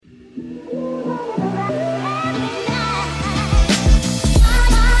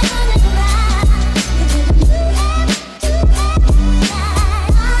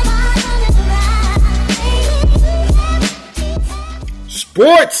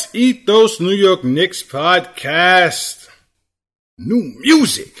Sports Ethos New York Knicks podcast. New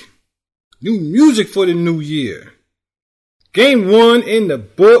music for the new year. Game 1 in the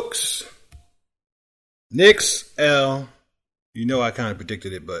books. Knicks L. You know I kind of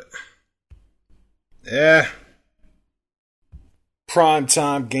predicted it, but prime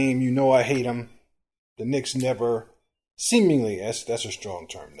time game. You know I hate them. The Knicks never, seemingly, that's a strong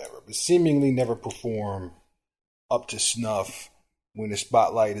term, never, but seemingly never perform up to snuff when the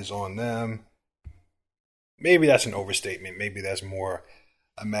spotlight is on them. Maybe that's an overstatement. Maybe that's more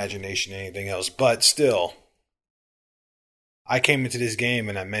imagination than anything else. But still, I came into this game,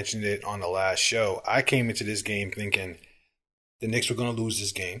 and I mentioned it on the last show, I came into this game thinking the Knicks were going to lose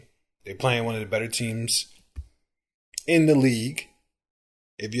this game. They're playing one of the better teams in the league.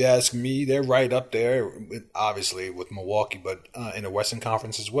 If you ask me, they're right up there, obviously, with Milwaukee, but in the Western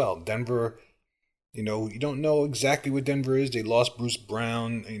Conference as well. Denver, you don't know exactly what Denver is. They lost Bruce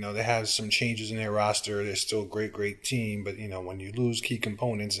Brown. They have some changes in their roster. They're still a great, great team. But, when you lose key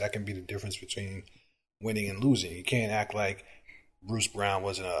components, that can be the difference between winning and losing. You can't act like Bruce Brown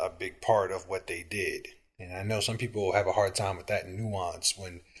wasn't a big part of what they did. And I know some people have a hard time with that nuance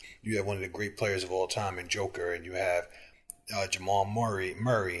when you have one of the great players of all time in Joker, and you have Jamal Murray,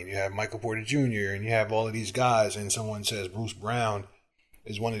 and you have Michael Porter Jr., and you have all of these guys, and someone says Bruce Brown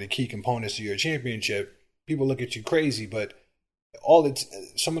is one of the key components to your championship. People look at you crazy, but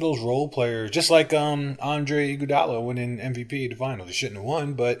some of those role players, just like Andre Iguodala winning MVP of the finals, he shouldn't have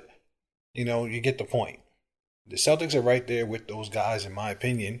won, but you get the point. The Celtics are right there with those guys, in my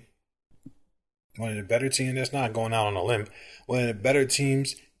opinion. One of the better teams, that's not going out on a limb, one of the better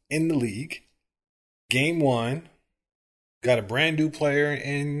teams in the league. Game 1, got a brand new player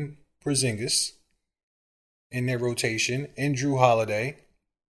in Porzingis in their rotation, and Jrue Holiday.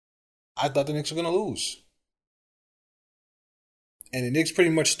 I thought the Knicks were going to lose. And the Knicks pretty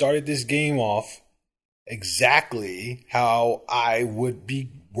much started this game off exactly how I would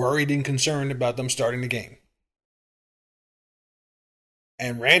be worried and concerned about them starting the game.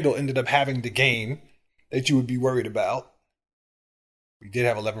 And Randall ended up having the game that you would be worried about. He did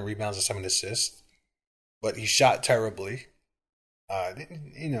have 11 rebounds and 7 assists, but he shot terribly.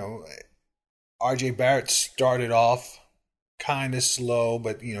 RJ Barrett started off kind of slow,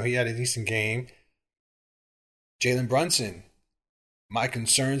 but, he had a decent game. Jalen Brunson, my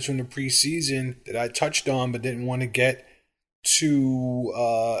concerns from the preseason that I touched on but didn't want to get too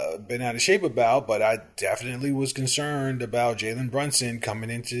been out of shape about, but I definitely was concerned about Jalen Brunson coming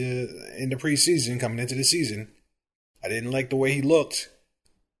into the season. I didn't like the way he looked.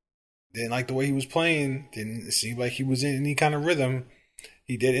 Didn't like the way he was playing. Didn't seem like he was in any kind of rhythm.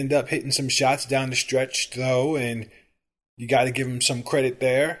 He did end up hitting some shots down the stretch, though, and you got to give him some credit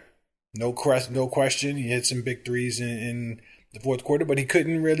there. No question. He hit some big threes in the fourth quarter, but he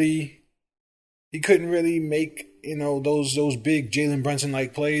couldn't really make those big Jalen Brunson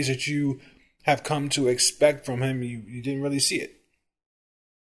like plays that you have come to expect from him. You didn't really see it,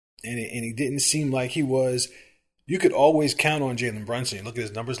 and he didn't seem like he was. You could always count on Jalen Brunson. Look at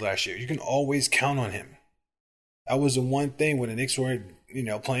his numbers last year. You can always count on him. That was the one thing when the Knicks were,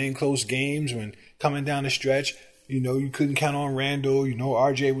 playing close games, when coming down the stretch, you couldn't count on Randall.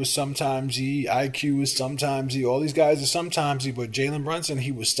 RJ was sometimes he, IQ was sometimes he. All these guys are sometimes he, but Jalen Brunson,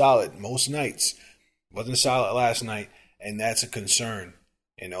 he was solid most nights. Wasn't solid last night, and that's a concern.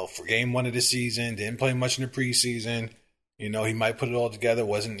 For game 1 of the season, didn't play much in the preseason. He might put it all together.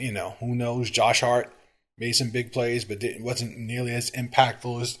 Wasn't, who knows? Josh Hart made some big plays, but wasn't nearly as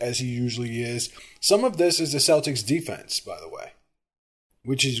impactful as he usually is. Some of this is the Celtics defense, by the way,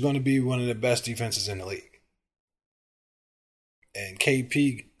 which is going to be one of the best defenses in the league. And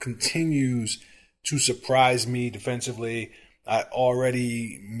KP continues to surprise me defensively. I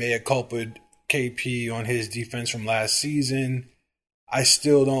already mea culpa'd KP on his defense from last season. I'm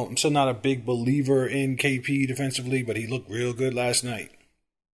still not a big believer in KP defensively, but he looked real good last night.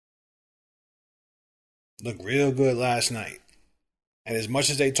 And as much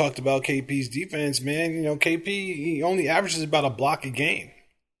as they talked about KP's defense, man, KP, he only averages about a block a game.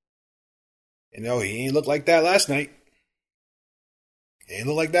 He ain't look like that last night. And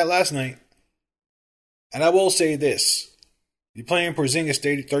I will say this. You're playing Porzingis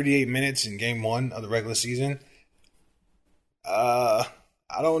 38 minutes in game 1 of the regular season. I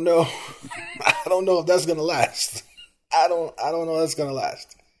don't know. I don't know if that's going to last. I don't know if that's going to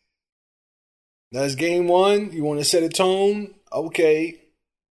last. That's game 1. You want to set a tone? Okay.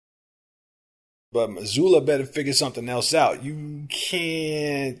 But Mazzulla better figure something else out. You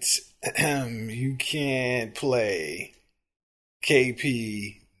can't play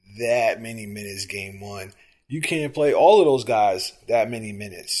KP that many minutes game 1. You can't play all of those guys that many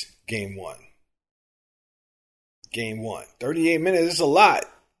minutes. Game one. 38 minutes is a lot.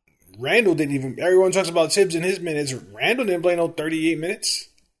 Randall didn't even... Everyone talks about Tibbs and his minutes. Randall didn't play no 38 minutes.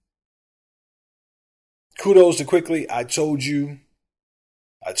 Kudos to Quickly. I told you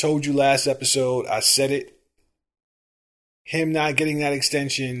last episode. I said it. Him not getting that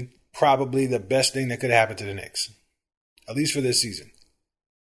extension, probably the best thing that could happen to the Knicks. At least for this season.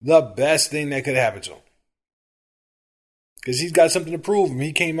 The best thing that could happen to him. Because he's got something to prove.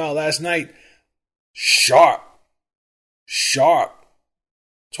 He came out last night sharp.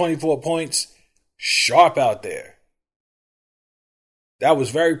 24 points. Sharp out there. That was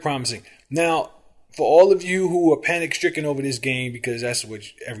very promising. Now, for all of you who are panic-stricken over this game, because that's what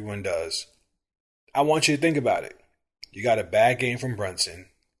everyone does, I want you to think about it. You got a bad game from Brunson.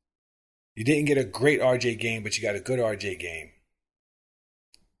 You didn't get a great RJ game, but you got a good RJ game.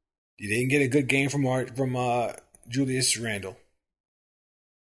 You didn't get a good game from Julius Randle.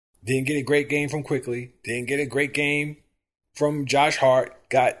 Didn't get a great game from Quickly. Didn't get a great game from Josh Hart.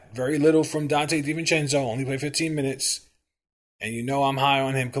 Got very little from Dante DiVincenzo. Only played 15 minutes. And you know I'm high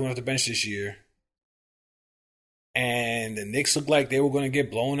on him coming off the bench this year. And the Knicks looked like they were going to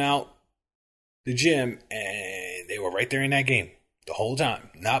get blown out the gym. And they were right there in that game the whole time.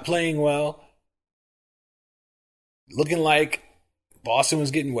 Not playing well. Looking like Boston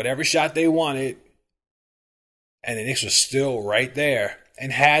was getting whatever shot they wanted. And the Knicks was still right there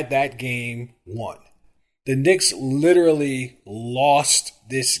and had that game won. The Knicks literally lost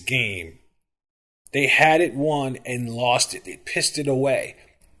this game. They had it won and lost it. They pissed it away.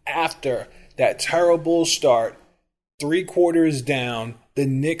 After that terrible start, 3 quarters down, the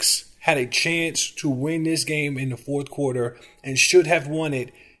Knicks had a chance to win this game in the fourth quarter and should have won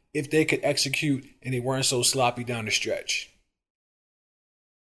it if they could execute and they weren't so sloppy down the stretch.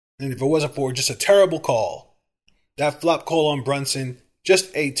 And if it wasn't for just a terrible call, that flop call on Brunson,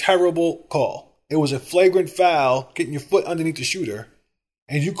 just a terrible call. It was a flagrant foul, getting your foot underneath the shooter,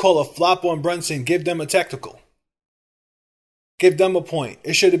 and you call a flop on Brunson, give them a technical. Give them a point.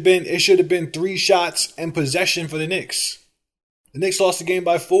 It should have been 3 shots and possession for the Knicks. The Knicks lost the game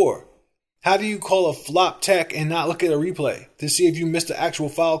by 4. How do you call a flop tech and not look at a replay to see if you missed the actual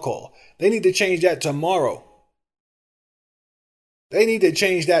foul call? They need to change that tomorrow. Don't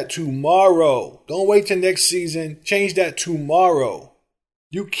wait till next season. Change that tomorrow.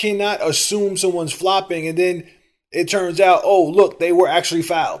 You cannot assume someone's flopping and then it turns out, oh, look, they were actually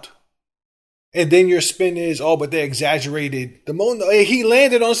fouled. And then your spin is, oh, but they exaggerated. The moment he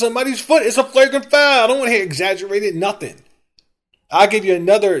landed on somebody's foot, it's a flagrant foul. I don't want to hear exaggerated nothing. I'll give you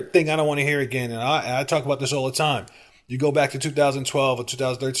another thing I don't want to hear again, and I talk about this all the time. You go back to 2012 or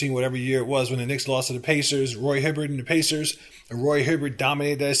 2013, whatever year it was, when the Knicks lost to the Pacers, Roy Hibbert and the Pacers, and Roy Hibbert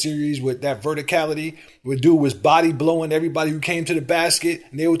dominated that series with that verticality. The dude was body blowing everybody who came to the basket,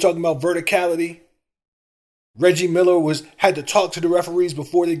 and they were talking about verticality. Reggie Miller had to talk to the referees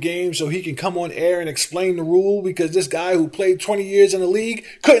before the game so he can come on air and explain the rule, because this guy who played 20 years in the league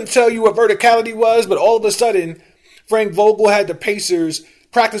couldn't tell you what verticality was, but all of a sudden, Frank Vogel had the Pacers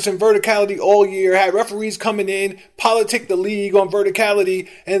practicing verticality all year, had referees coming in, politic the league on verticality,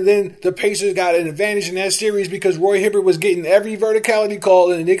 and then the Pacers got an advantage in that series because Roy Hibbert was getting every verticality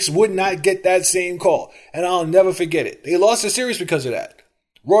call and the Knicks would not get that same call. And I'll never forget it. They lost the series because of that.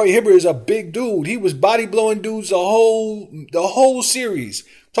 Roy Hibbert is a big dude. He was body blowing dudes the whole series,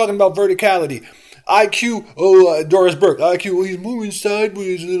 talking about verticality. IQ, Doris Burke, IQ, he's moving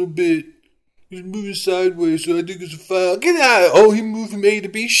sideways a little bit. He's moving sideways, so I think it's a foul. Get out. Oh, he moved from A to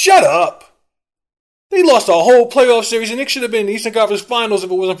B. Shut up. They lost a whole playoff series, and it should have been the Eastern Conference Finals if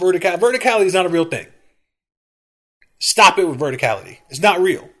it wasn't verticality. Verticality is not a real thing. Stop it with verticality. It's not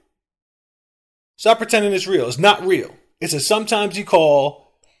real. Stop pretending it's real. It's not real. It's a sometimes you call.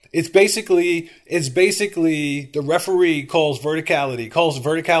 It's basically the referee calls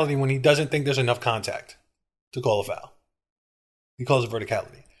verticality when he doesn't think there's enough contact to call a foul. He calls it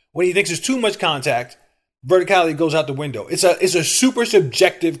verticality. When he thinks there's too much contact, verticality goes out the window. It's a super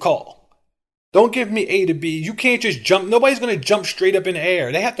subjective call. Don't give me A to B. You can't just jump. Nobody's going to jump straight up in the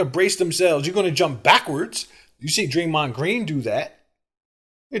air. They have to brace themselves. You're going to jump backwards. You see Draymond Green do that.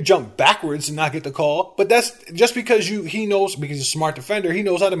 You jump backwards and not get the call. But that's just because he knows, because he's a smart defender, he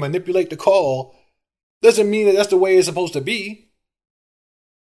knows how to manipulate the call. Doesn't mean that that's the way it's supposed to be.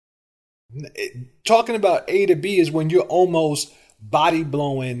 Talking about A to B is when you're almost body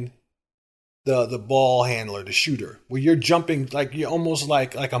blowing the ball handler, the shooter, where you're jumping like you're almost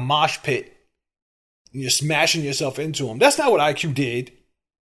like a mosh pit and you're smashing yourself into him. That's not what IQ did.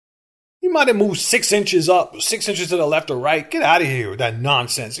 He might have moved 6 inches up, 6 inches to the left or right. Get out of here with that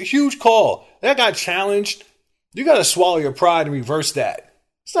nonsense. A huge call. That got challenged You got to swallow your pride and reverse that.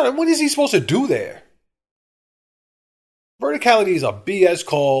 It's not. What is he supposed to do there? Verticality is a BS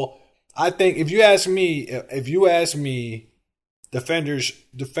call. I think if you ask me, defenders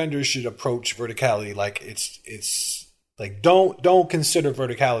should approach verticality like it's like don't consider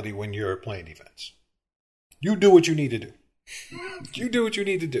verticality when you're playing defense. You do what you need to do. You do what you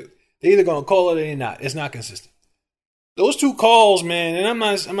need to do. They're either gonna call it or they're not. It's not consistent. Those two calls, man, and I'm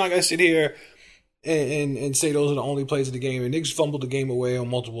not gonna sit here and say those are the only plays of the game. And Knicks fumbled the game away on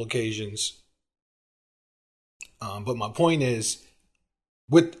multiple occasions. But my point is,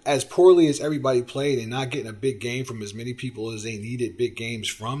 with as poorly as everybody played and not getting a big game from as many people as they needed big games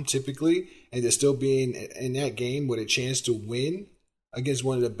from typically, and they're still being in that game with a chance to win against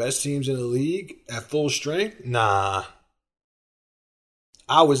one of the best teams in the league at full strength, nah.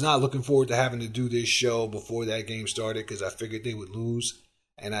 I was not looking forward to having to do this show before that game started because I figured they would lose.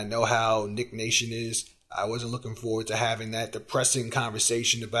 And I know how Knick Nation is. I wasn't looking forward to having that depressing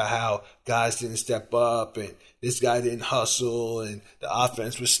conversation about how guys didn't step up and this guy didn't hustle and the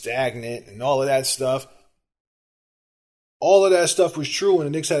offense was stagnant and all of that stuff. All of that stuff was true when the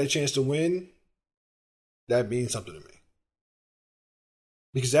Knicks had a chance to win. That means something to me.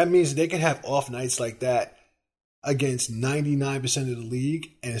 Because that means they can have off nights like that against 99% of the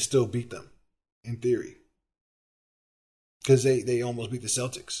league and still beat them, in theory. Because they almost beat the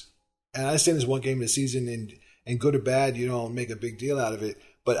Celtics. And I understand it's one game of the season, and good or bad, you don't make a big deal out of it.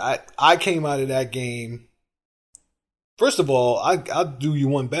 But I came out of that game. First of all, I'll do you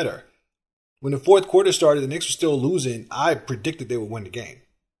one better. When the fourth quarter started, the Knicks were still losing. I predicted they would win the game.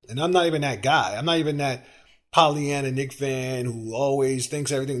 And I'm not even that guy. I'm not even that Pollyanna Knick fan who always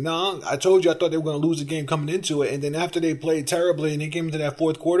thinks everything. No, I told you I thought they were going to lose the game coming into it. And then after they played terribly and they came into that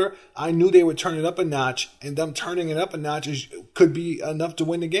fourth quarter, I knew they would turn it up a notch. And them turning it up a notch could be enough to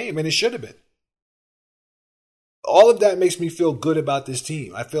win the game. And it should have been. All of that makes me feel good about this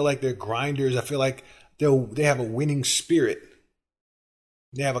team. I feel like they're grinders. I feel like they have a winning spirit.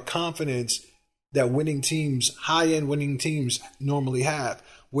 They have a confidence that winning teams, high-end winning teams normally have.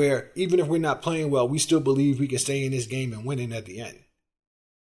 Where even if we're not playing well, we still believe we can stay in this game and win it at the end.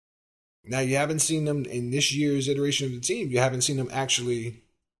 Now, you haven't seen them in this year's iteration of the team. You haven't seen them actually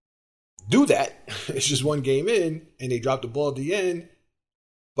do that. It's just one game in, and they dropped the ball at the end.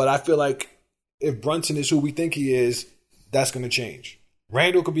 But I feel like if Brunson is who we think he is, that's going to change.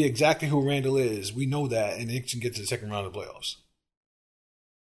 Randall could be exactly who Randall is. We know that, and they can get to the second round of the playoffs.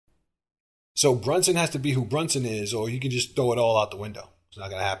 So Brunson has to be who Brunson is, or you can just throw it all out the window. It's not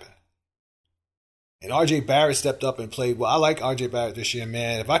going to happen. And RJ Barrett stepped up and played well. I like RJ Barrett this year,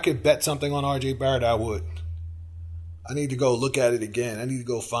 man. If I could bet something on RJ Barrett, I would. I need to go look at it again. I need to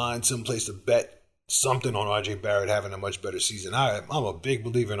go find some place to bet something on RJ Barrett having a much better season. I'm a big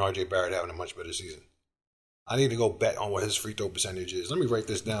believer in RJ Barrett having a much better season. I need to go bet on what his free throw percentage is. Let me write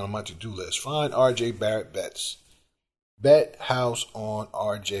this down on my to-do list. Find RJ Barrett bets. Bet house on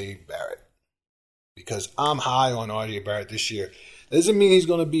RJ Barrett. Because I'm high on RJ Barrett this year. That doesn't mean he's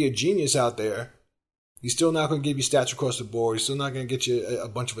going to be a genius out there. He's still not going to give you stats across the board. He's still not going to get you a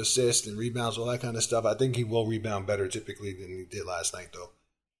bunch of assists and rebounds, all that kind of stuff. I think he will rebound better typically than he did last night, though.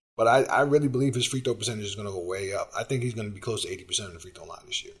 But I really believe his free throw percentage is going to go way up. I think he's going to be close to 80% on the free throw line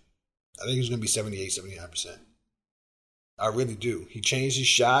this year. I think he's going to be 78, 79%. I really do. He changed his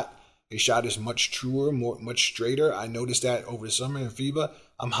shot. His shot is much truer, much straighter. I noticed that over the summer in FIBA.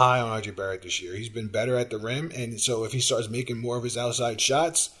 I'm high on RJ Barrett this year. He's been better at the rim, and so if he starts making more of his outside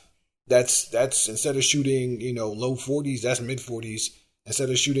shots, that's instead of shooting low 40s, that's mid 40s.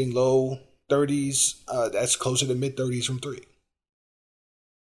 Instead of shooting low 30s, that's closer to mid 30s from three.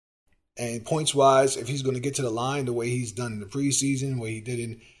 And points wise, if he's going to get to the line the way he's done in the preseason, the way he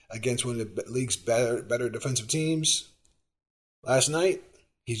did against one of the league's better defensive teams last night,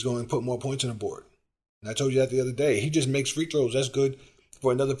 he's going to put more points on the board. And I told you that the other day. He just makes free throws. That's good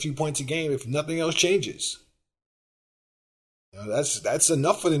for another few points a game if nothing else changes. That's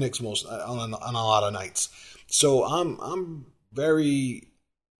enough for the Knicks on a lot of nights. So I'm very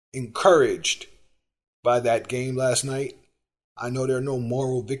encouraged by that game last night. I know there are no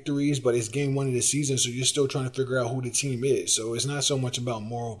moral victories, but it's game one of the season, so you're still trying to figure out who the team is. So it's not so much about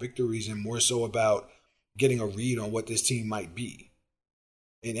moral victories and more so about getting a read on what this team might be.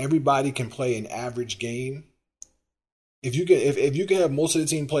 And everybody can play an average game. If you can have most of the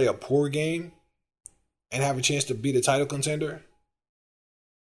team play a poor game and have a chance to beat a title contender,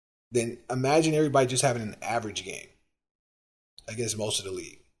 then imagine everybody just having an average game against most of the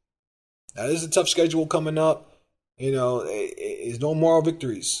league. Now, this is a tough schedule coming up. There's no moral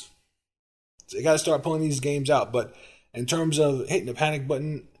victories. So you got to start pulling these games out. But in terms of hitting the panic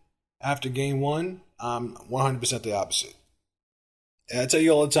button after game one, I'm 100% the opposite. And I tell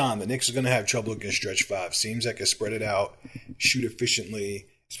you all the time, the Knicks are going to have trouble against stretch five. Seems like can spread it out, shoot efficiently,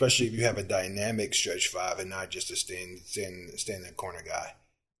 especially if you have a dynamic stretch five and not just a stand corner guy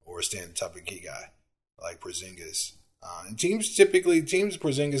or a stand top of key guy like Porzingis. And teams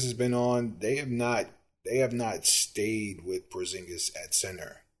Porzingis has been on, they have not stayed with Porzingis at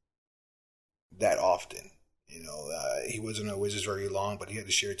center that often. He wasn't on Wizards very long, but he had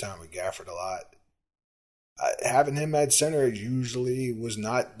to share time with Gafford a lot. Having him at center usually was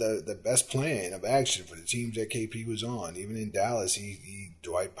not the best plan of action for the teams that KP was on. Even in Dallas,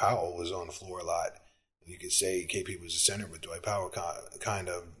 Dwight Powell was on the floor a lot. You could say KP was a center, but Dwight Powell kind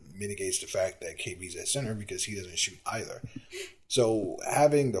of mitigates the fact that KP's at center because he doesn't shoot either. So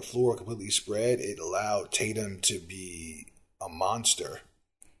having the floor completely spread, it allowed Tatum to be a monster,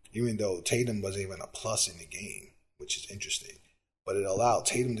 even though Tatum wasn't even a plus in the game, which is interesting. But it allowed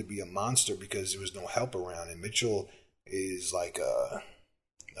Tatum to be a monster because there was no help around. And Mitchell is like a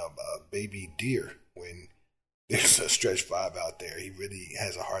baby deer when there's a stretch five out there. He really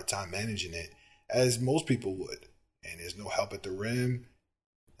has a hard time managing it, as most people would. And there's no help at the rim.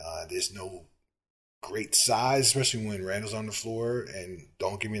 There's no great size, especially when Randall's on the floor. And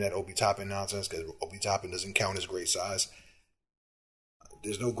don't give me that Obi Toppin nonsense because Obi Toppin doesn't count as great size.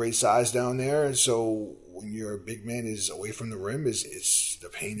 There's no great size down there, and so when your big man is away from the rim, it's the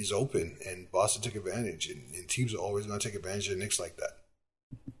paint is open, and Boston took advantage, and teams are always going to take advantage of the Knicks like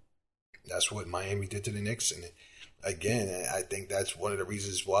that. That's what Miami did to the Knicks, and again, I think that's one of the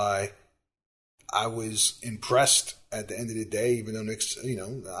reasons why I was impressed at the end of the day, even though Knicks,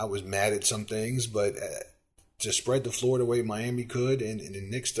 I was mad at some things, but to spread the floor the way Miami could, and the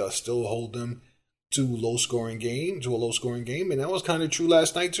Knicks still hold them to a low scoring game, and that was kind of true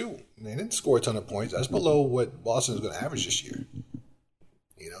last night too. They didn't score a ton of points. That's below what Boston is going to average this year.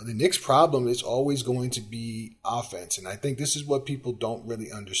 The Knicks' problem is always going to be offense, and I think this is what people don't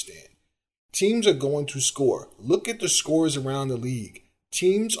really understand. Teams are going to score. Look at the scores around the league.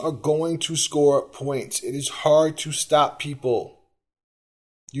 Teams are going to score points. It is hard to stop people.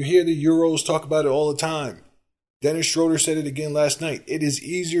 You hear the Euros talk about it all the time. Dennis Schroeder said it again last night. It is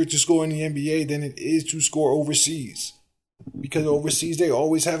easier to score in the NBA than it is to score overseas. Because overseas, they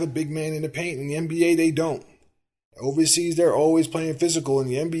always have a big man in the paint. In the NBA, they don't. Overseas, they're always playing physical. In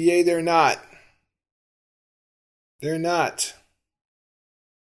the NBA, they're not. They're not.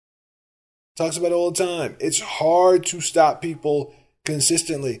 Talks about it all the time. It's hard to stop people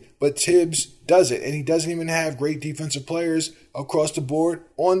consistently. But Tibbs does it. And he doesn't even have great defensive players across the board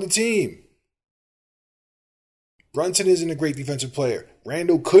on the team. Brunson isn't a great defensive player.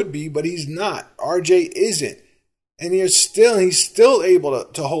 Randall could be, but he's not. RJ isn't. And he's still able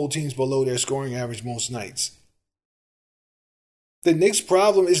to hold teams below their scoring average most nights. The Knicks'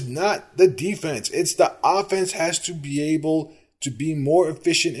 problem is not the defense. It's the offense has to be able to be more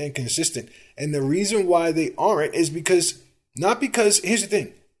efficient and consistent. And the reason why they aren't is here's the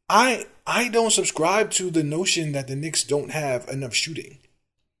thing. I don't subscribe to the notion that the Knicks don't have enough shooting.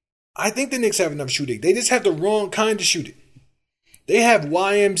 I think the Knicks have enough shooting. They just have the wrong kind of shooting. They have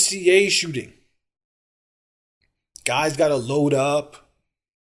YMCA shooting. Guys got to load up.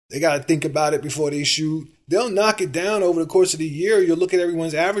 They got to think about it before they shoot. They'll knock it down over the course of the year. You'll look at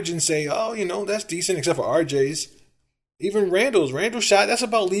everyone's average and say, oh, that's decent, except for RJ's. Even Randall's. Randall shot, that's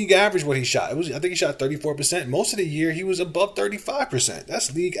about league average what he shot. I think he shot 34%. Most of the year, he was above 35%.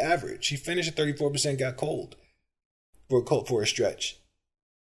 That's league average. He finished at 34%, got cold for a stretch.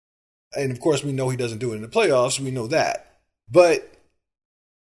 And, of course, we know he doesn't do it in the playoffs. We know that. But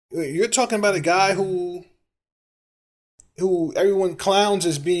you're talking about a guy who everyone clowns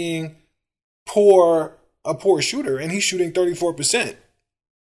as being a poor shooter, and he's shooting 34%.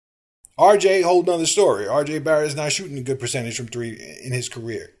 RJ, whole nother story. RJ Barrett is not shooting a good percentage from three in his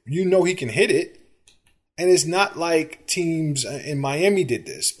career. You know he can hit it. And it's not like teams in Miami did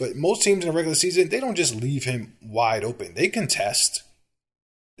this. But most teams in the regular season, they don't just leave him wide open. They contest.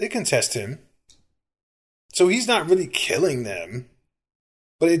 They contest him. So he's not really killing them.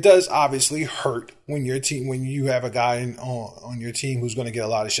 But it does obviously hurt when you have a guy on your team who's going to get a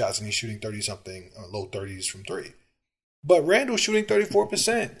lot of shots and he's shooting 30-something, or low 30s from three. But Randall's shooting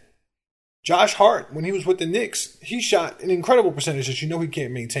 34%. Josh Hart, when he was with the Knicks, he shot an incredible percentage that he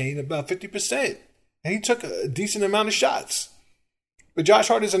can't maintain, about 50%. And he took a decent amount of shots. But Josh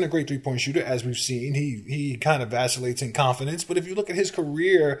Hart isn't a great three-point shooter, as we've seen. He kind of vacillates in confidence. But if you look at his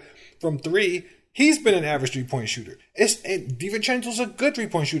career from three, He's been an average three-point shooter. And DiVincenzo's a good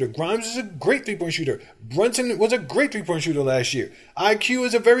three-point shooter. Grimes is a great three-point shooter. Brunson was a great three-point shooter last year. IQ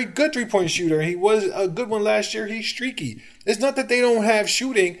is a very good three-point shooter. He was a good one last year. He's streaky. It's not that they don't have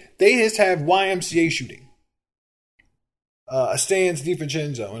shooting. They just have YMCA shooting. Sans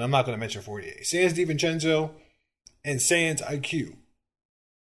DiVincenzo, and I'm not going to mention 48. Sans DiVincenzo and Sans IQ.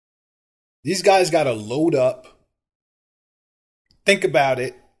 These guys got to load up. Think about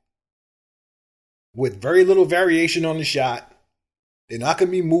it. With very little variation on the shot. They're not going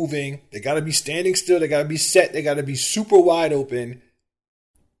to be moving. They got to be standing still. They got to be set. They got to be super wide open.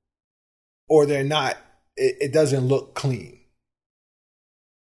 Or they're not. It doesn't look clean.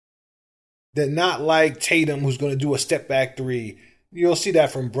 They're not like Tatum, who's going to do a step back three. You'll see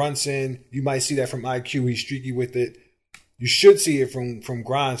that from Brunson. You might see that from IQ. He's streaky with it. You should see it from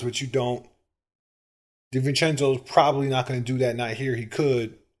Grimes, but you don't. DiVincenzo's probably not going to do that. Not here. He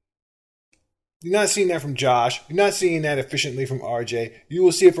could. You're not seeing that from Josh. You're not seeing that efficiently from RJ. You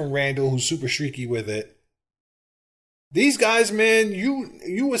will see it from Randall, who's super streaky with it. These guys, man,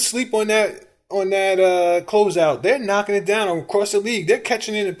 you would sleep on that closeout. They're knocking it down across the league. They're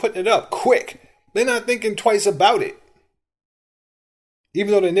catching it and putting it up quick. They're not thinking twice about it.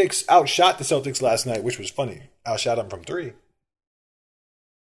 Even though the Knicks outshot the Celtics last night, which was funny. Outshot them from 3.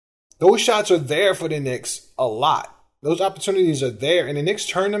 Those shots are there for the Knicks a lot. Those opportunities are there, and the Knicks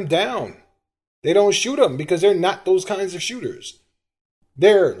turn them down. They don't shoot them because they're not those kinds of shooters.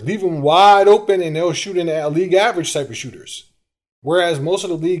 They're leave them wide open and they'll shoot in a league average type of shooters. Whereas most of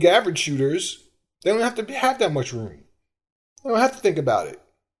the league average shooters, they don't have to have that much room. They don't have to think about it.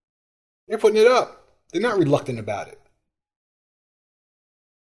 They're putting it up. They're not reluctant about it.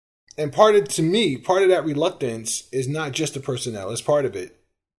 And part of that reluctance is not just the personnel. It's part of it.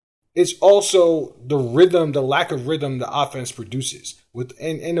 It's also the rhythm, the lack of rhythm the offense produces.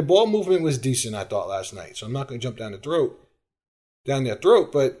 And the ball movement was decent, I thought, last night. So I'm not going to jump down their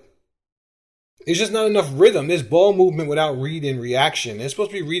throat, but it's just not enough rhythm. There's ball movement without read and reaction. There's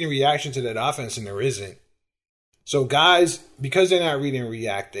supposed to be read and reaction to that offense, and there isn't. So guys, because they're not reading and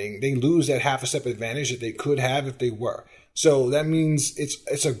reacting, they lose that half a step advantage that they could have if they were. So that means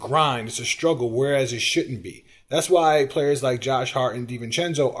it's a grind, it's a struggle, whereas it shouldn't be. That's why players like Josh Hart and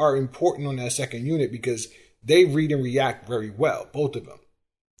DiVincenzo are important on that second unit, because they read and react very well, both of them.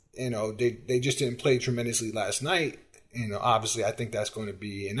 They just didn't play tremendously last night. Obviously I think that's going to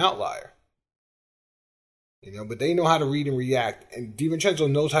be an outlier. But they know how to read and react, and DiVincenzo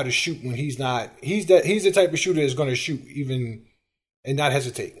knows how to shoot when he's not. He's the type of shooter that's going to shoot even and not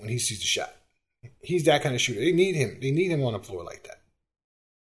hesitate when he sees the shot. He's that kind of shooter. They need him. They need him on the floor like that.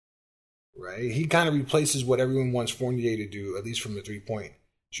 Right? He kind of replaces what everyone wants Fournier to do, at least from the 3-point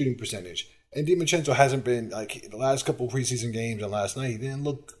shooting percentage. And DiVincenzo hasn't been, like, the last couple of preseason games and last night, he didn't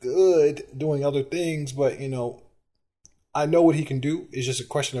look good doing other things, but, I know what he can do. It's just a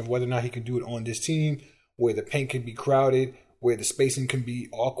question of whether or not he can do it on this team, where the paint can be crowded, where the spacing can be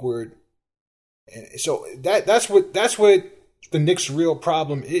awkward. And so that's what the Knicks' real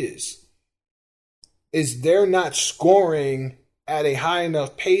problem is they're not scoring at a high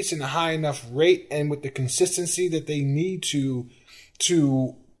enough pace and a high enough rate and with the consistency that they need to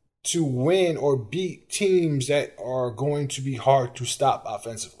win or beat teams that are going to be hard to stop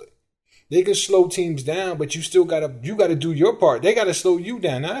offensively. They can slow teams down, but you still gotta do your part. They gotta slow you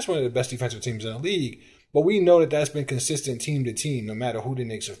down. Now, that's one of the best defensive teams in the league, but we know that that's been consistent team to team. No matter who the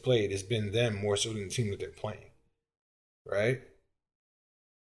Knicks have played, it's been them more so than the team that they're playing, right?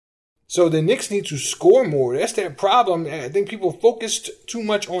 So the Knicks need to score more. That's their problem. I think people focused too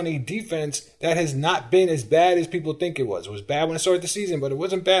much on a defense that has not been as bad as people think it was. It was bad when it started the season, but it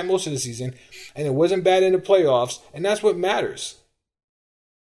wasn't bad most of the season, and it wasn't bad in the playoffs, and that's what matters.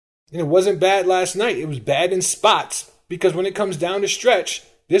 And it wasn't bad last night. It was bad in spots, because when it comes down to stretch,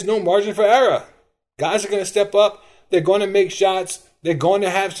 there's no margin for error. Guys are going to step up. They're going to make shots. They're going to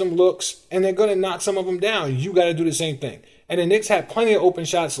have some looks, and they're going to knock some of them down. You got to do the same thing. And the Knicks had plenty of open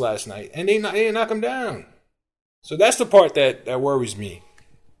shots last night, and they didn't knock them down. So that's the part that worries me.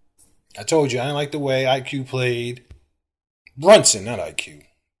 I told you, I didn't like the way IQ played. Brunson, not IQ.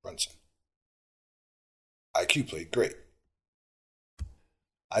 Brunson. IQ played great.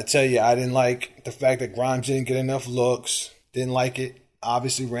 I tell you, I didn't like the fact that Grimes didn't get enough looks. Didn't like it.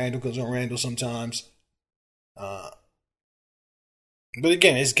 Obviously, Randall goes on Randall sometimes. But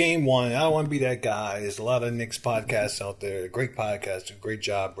again, it's game one. I don't want to be that guy. There's a lot of Knicks podcasts out there. Great podcasts, do a great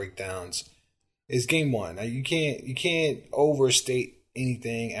job, breakdowns. It's game one. Now, you can't overstate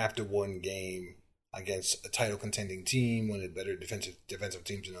anything after one game against a title contending team, one of the better defensive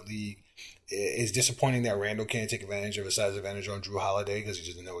teams in the league. It's disappointing that Randall can't take advantage of a size advantage on Drew Holiday because he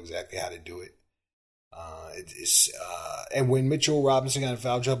doesn't know exactly how to do it. And when Mitchell Robinson got in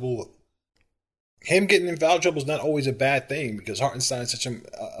foul trouble, him getting in foul trouble is not always a bad thing because Hartenstein is such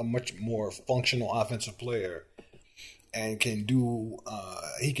a much more functional offensive player and can do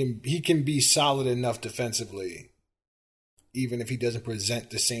he can be solid enough defensively, even if he doesn't present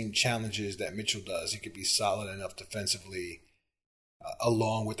the same challenges that Mitchell does. He could be solid enough defensively,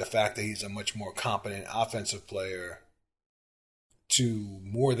 along with the fact that he's a much more competent offensive player to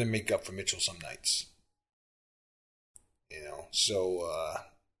more than make up for Mitchell some nights. So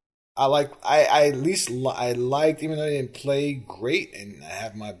I liked, even though they didn't play great and I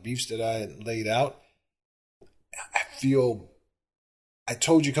have my beefs that I laid out, I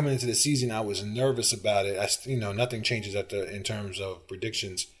told you coming into the season I was nervous about it. Nothing changes in terms of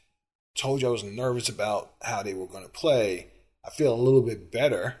predictions. Told you I was nervous about how they were going to play. I feel a little bit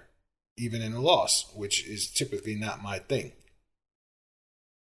better even in a loss, which is typically not my thing.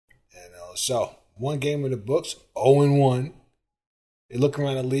 So one game in the books, 0-1. They look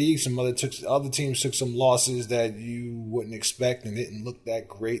around the league. Some other teams took some losses that you wouldn't expect and didn't look that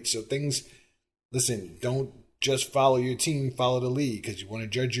great. So don't just follow your team, follow the league, because you want to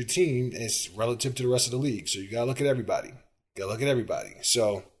judge your team as relative to the rest of the league. So you got to look at everybody.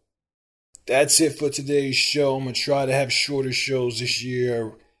 So that's it for today's show. I'm going to try to have shorter shows this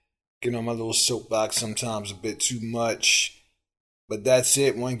year. Getting on my little soapbox sometimes a bit too much. But that's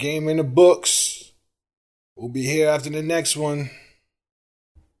it. One game in the books. We'll be here after the next one,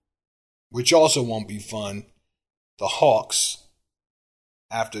 which also won't be fun. The Hawks,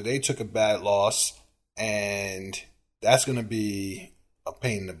 after they took a bad loss, and that's going to be a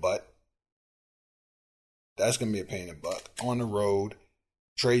pain in the butt. On the road.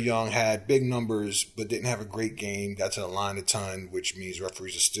 Trae Young had big numbers, but didn't have a great game. Got to the line a ton, which means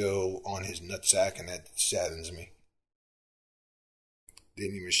referees are still on his nutsack, and that saddens me.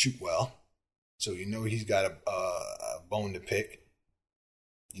 Didn't even shoot well. So he's got a bone to pick.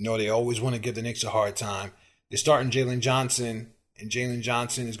 They always want to give the Knicks a hard time. They're starting Jalen Johnson, and Jalen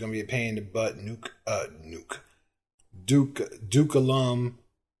Johnson is going to be a pain in the butt. Duke alum,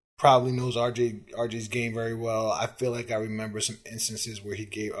 probably knows RJ's game very well. I feel like I remember some instances where he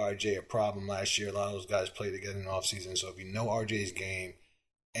gave RJ a problem last year. A lot of those guys play together in the offseason. So if you know RJ's game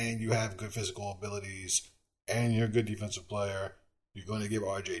and you have good physical abilities and you're a good defensive player, you're going to give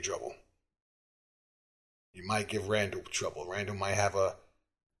RJ trouble. You might give Randall trouble. Randall might have a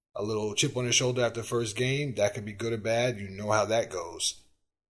little chip on his shoulder after the first game. That could be good or bad. You know how that goes.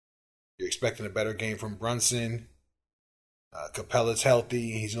 You're expecting a better game from Brunson. Capella's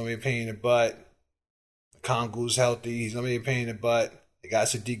healthy. He's going to be a pain in the butt. Kongu's healthy. He's going to be a pain in the butt. They got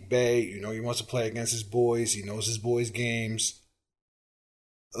Sadiq Bey. He wants to play against his boys. He knows his boys' games.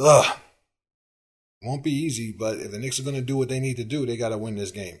 Won't be easy, but if the Knicks are going to do what they need to do, they got to win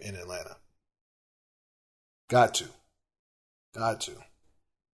this game in Atlanta. Got to.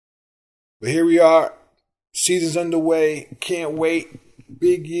 But here we are. Season's underway. Can't wait.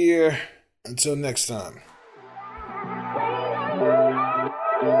 Big year. Until next time.